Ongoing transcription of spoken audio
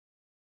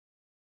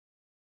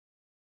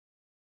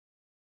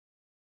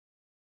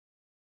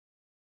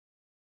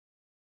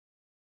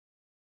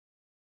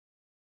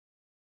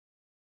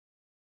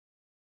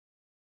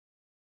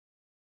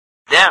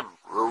them,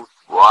 Rude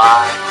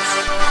Boy.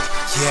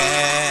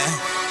 Yeah.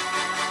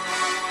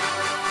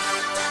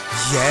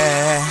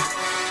 Yeah.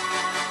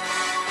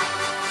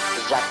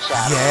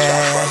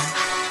 Yeah.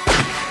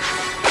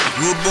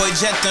 Rude boy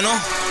Jet, you know.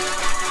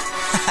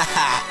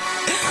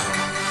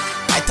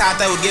 I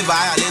thought I would give a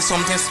little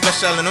something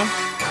special, you know.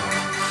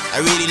 I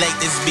really like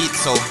this beat,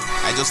 so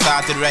I just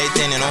started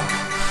writing, you know.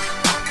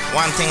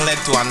 One thing led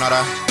to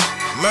another.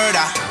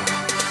 Murder,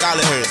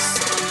 Gallagher's.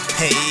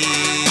 Hey,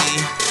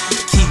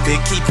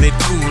 keep it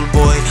cool,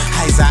 boy.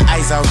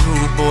 Eyes are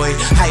rude, boy.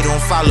 I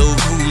don't follow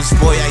rules,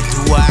 boy. I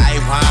do what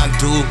I want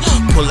to.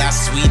 Pull a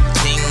sweet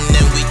thing,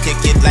 then we kick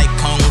it like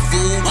kung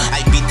fu. I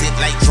beat it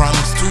like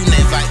drums too,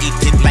 never eat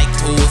it like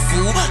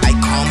tofu. I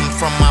come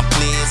from a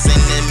place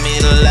in the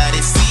middle of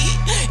the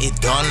sea. It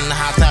done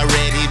hot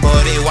already,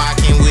 but they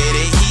walking with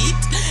the heat.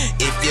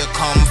 If you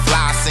come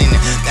flossing,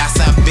 that's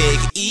a big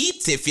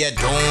eat. If you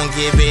don't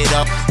give it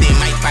up, they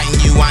might find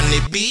you on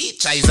the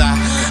beach. Eyes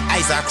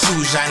are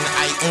crucian,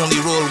 I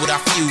only roll with a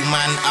few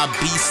man. A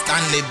beast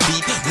on the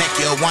beat, make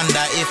you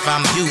wonder if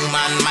I'm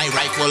human. My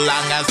rifle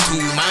long as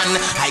 2 man.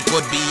 I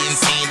could be in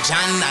St.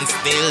 John and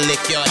still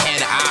lick your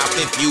head off.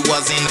 If you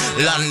was in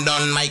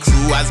London, my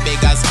crew as big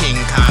as King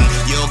Kong.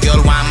 Your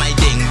girl want my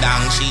ding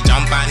dong, she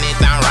jump on it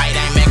and ride.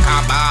 I make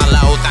her ball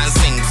out and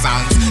sing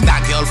songs.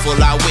 That girl full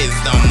of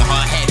wisdom,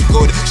 her head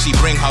good. She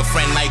bring her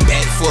friend my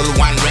bed full,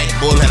 1 Red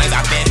Bull and it's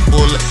a bed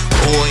bull.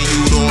 Boy,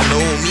 you don't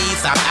know me,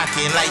 stop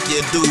acting like you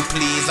do,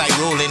 please. I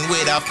rollin'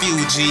 with a few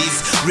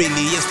G's.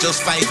 Really, it's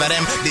just 5 of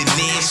them. The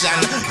nation,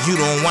 you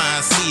don't wanna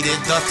see the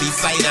dirty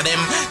side of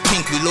them.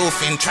 Think we loaf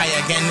and try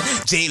again.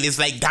 Jail is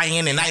like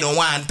dying and I don't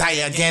wanna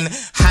die again.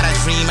 Had a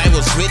dream I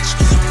was rich,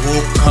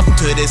 woke up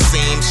to the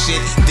same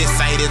shit.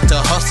 Decided to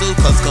hustle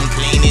cause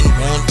complaining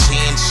won't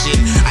change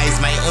shit.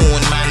 I's my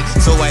own man,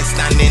 so I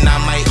standing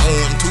on my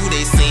own too.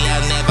 They say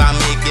I'll never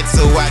make it,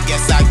 so I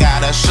guess I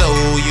gotta show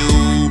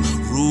you.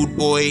 Rude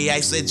boy, I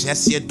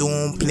suggest you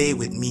don't play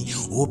with me.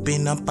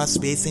 Open up a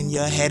space in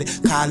your head,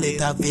 call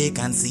it a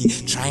vacancy.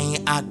 Try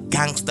and act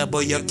gangster,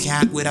 but you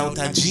can't without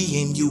a G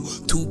in you.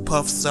 2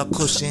 puffs of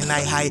cushion,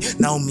 I high,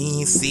 now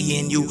me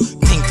seeing you.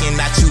 Thinking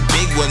that you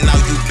big, well now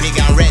you big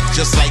and red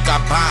just like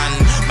a band.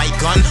 My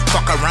gun,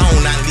 fuck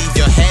around and leave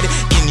your head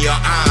in your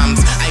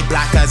arms. I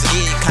black as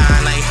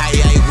Akon, I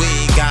high, I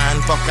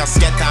vegan. Fuck a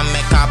sket and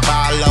make a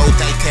ball out,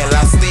 I tell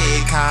her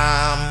stay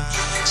calm.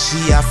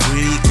 She a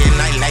freak and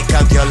I like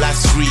a girl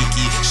that's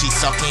freaky. She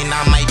sucking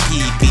on my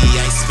pee-pee,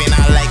 I spin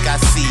her like a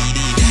CD.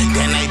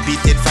 Then I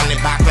beat it from the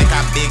back like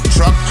a big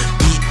truck.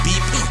 Beep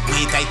beep,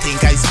 wait I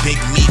think I's Big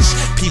Meech.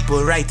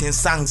 People writing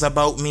songs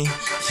about me,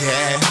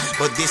 yeah,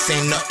 but this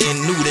ain't nothing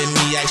new to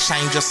me. I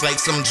shine just like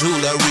some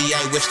jewelry.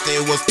 I wish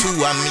there was 2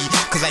 of me,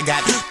 cause I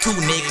got 2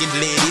 naked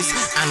ladies.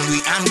 And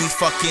we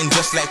fucking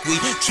just like we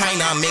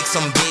tryna make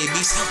some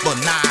babies. But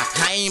nah,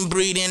 I ain't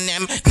breeding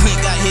them.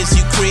 Nigga, is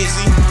you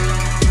crazy?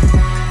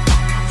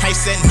 I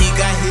said,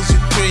 nigga, is you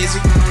crazy?